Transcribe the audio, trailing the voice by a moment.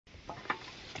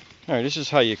Alright, this is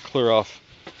how you clear off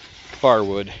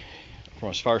firewood from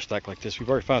a fire stack like this. We've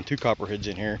already found 2 copperheads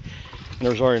in here, and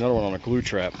there's already another one on a glue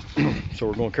trap. So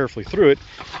we're going carefully through it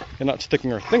and not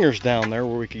sticking our fingers down there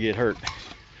where we could get hurt.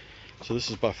 So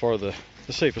this is by far the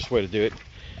safest way to do it.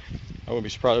 I wouldn't be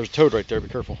surprised. There's a toad right there. Be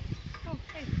careful. Oh,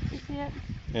 hey, you see it?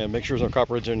 Yeah, make sure there's no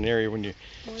copperheads in the area. When you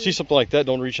see something like that,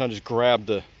 don't reach out and just grab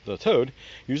the toad.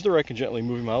 Use the rake and gently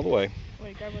move him out of the way.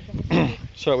 Wait, grab with the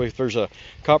So that way if there's a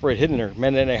copperhead hidden there,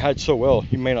 man, they hide so well,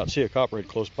 you may not see a copperhead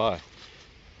close by.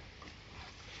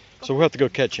 So we'll have to go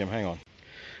catch him. Hang on.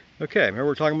 Okay, remember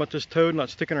we're talking about this toad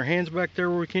not sticking our hands back there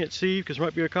where we can't see because there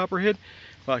might be a copperhead?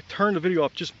 Well, I turned the video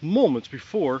off just moments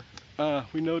before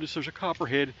we noticed there's a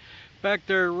copperhead back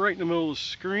there right in the middle of the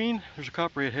screen. There's a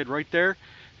copperhead head right there,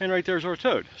 and right there's our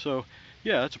toad. So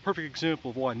yeah, that's a perfect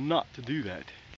example of why not to do that.